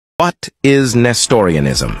What is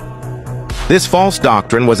Nestorianism? This false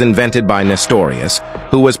doctrine was invented by Nestorius,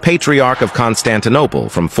 who was Patriarch of Constantinople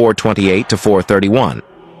from 428 to 431.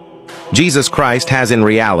 Jesus Christ has in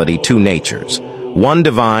reality two natures, one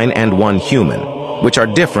divine and one human, which are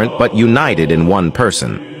different but united in one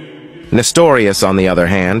person. Nestorius, on the other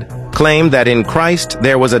hand, claimed that in Christ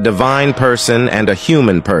there was a divine person and a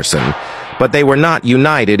human person, but they were not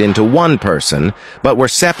united into one person, but were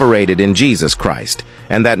separated in Jesus Christ,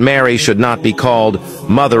 and that Mary should not be called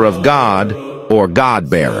Mother of God or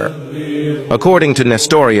God-bearer. According to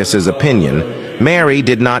Nestorius's opinion, Mary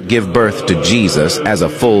did not give birth to Jesus as a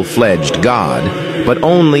full-fledged God, but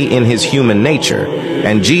only in his human nature,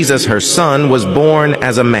 and Jesus, her son, was born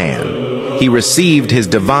as a man. He received his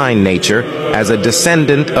divine nature as a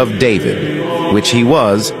descendant of David, which he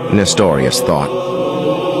was, Nestorius thought.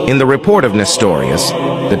 In the report of Nestorius,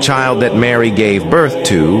 the child that Mary gave birth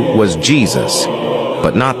to was Jesus,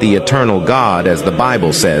 but not the eternal God as the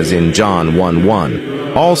Bible says in John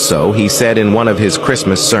 1:1. Also, he said in one of his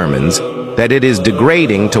Christmas sermons that it is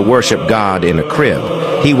degrading to worship God in a crib.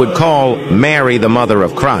 He would call Mary the mother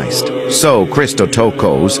of Christ, so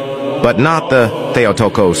Christotokos, but not the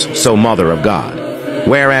Theotokos, so mother of God.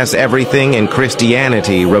 Whereas everything in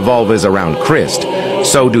Christianity revolves around Christ,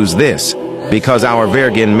 so does this, because our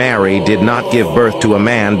Virgin Mary did not give birth to a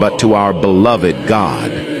man but to our beloved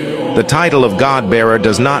God. The title of God-bearer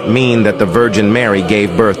does not mean that the Virgin Mary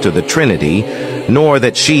gave birth to the Trinity, nor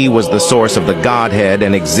that she was the source of the Godhead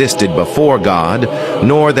and existed before God,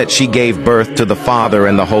 nor that she gave birth to the Father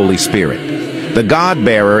and the Holy Spirit. The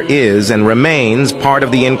God-bearer is and remains part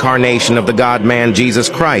of the incarnation of the God-man Jesus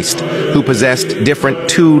Christ, who possessed different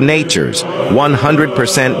two natures,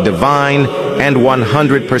 100% divine and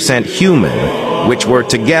 100% human, which were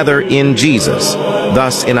together in Jesus,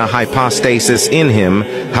 thus in a hypostasis in him,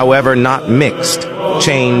 however not mixed,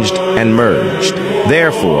 changed, and merged.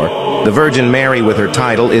 Therefore, the Virgin Mary with her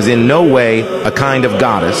title is in no way a kind of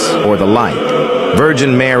goddess or the like.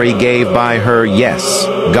 Virgin Mary gave by her, yes,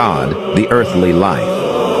 God, the earthly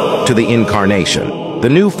life, to the incarnation. The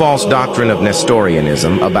new false doctrine of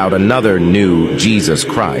Nestorianism about another new Jesus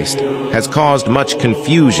Christ has caused much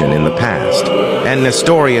confusion in the past, and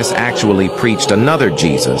Nestorius actually preached another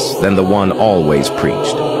Jesus than the one always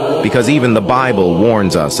preached, because even the Bible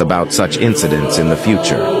warns us about such incidents in the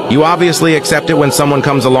future. You obviously accept it when someone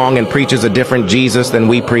comes along and preaches a different Jesus than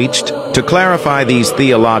we preached? To clarify these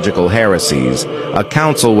theological heresies, a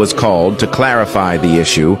council was called to clarify the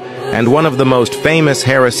issue, and one of the most famous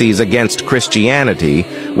heresies against Christianity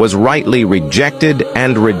was rightly rejected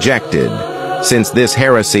and rejected, since this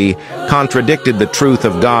heresy contradicted the truth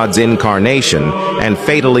of God's incarnation and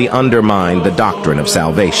fatally undermined the doctrine of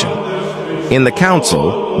salvation. In the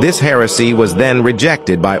council, this heresy was then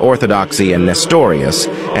rejected by Orthodoxy, and Nestorius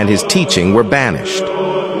and his teaching were banished.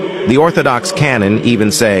 The Orthodox canon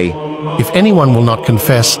even say, "If anyone will not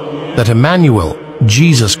confess that Emmanuel,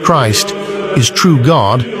 Jesus Christ, is true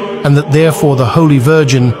God, and that therefore the Holy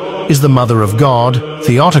Virgin is the Mother of God,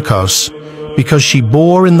 Theotokos, because she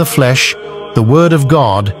bore in the flesh the Word of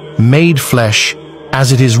God made flesh,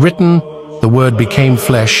 as it is written, the Word became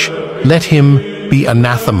flesh, let him be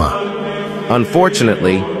anathema."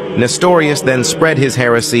 Unfortunately, Nestorius then spread his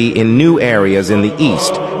heresy in new areas in the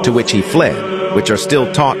East, to which he fled, which are still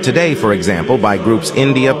taught today, for example, by groups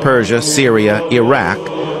India, Persia, Syria, Iraq,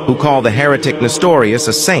 who call the heretic Nestorius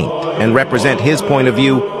a saint and represent his point of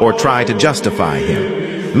view or try to justify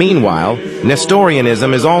him. Meanwhile,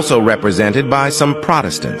 Nestorianism is also represented by some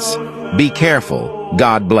Protestants. Be careful.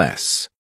 God bless.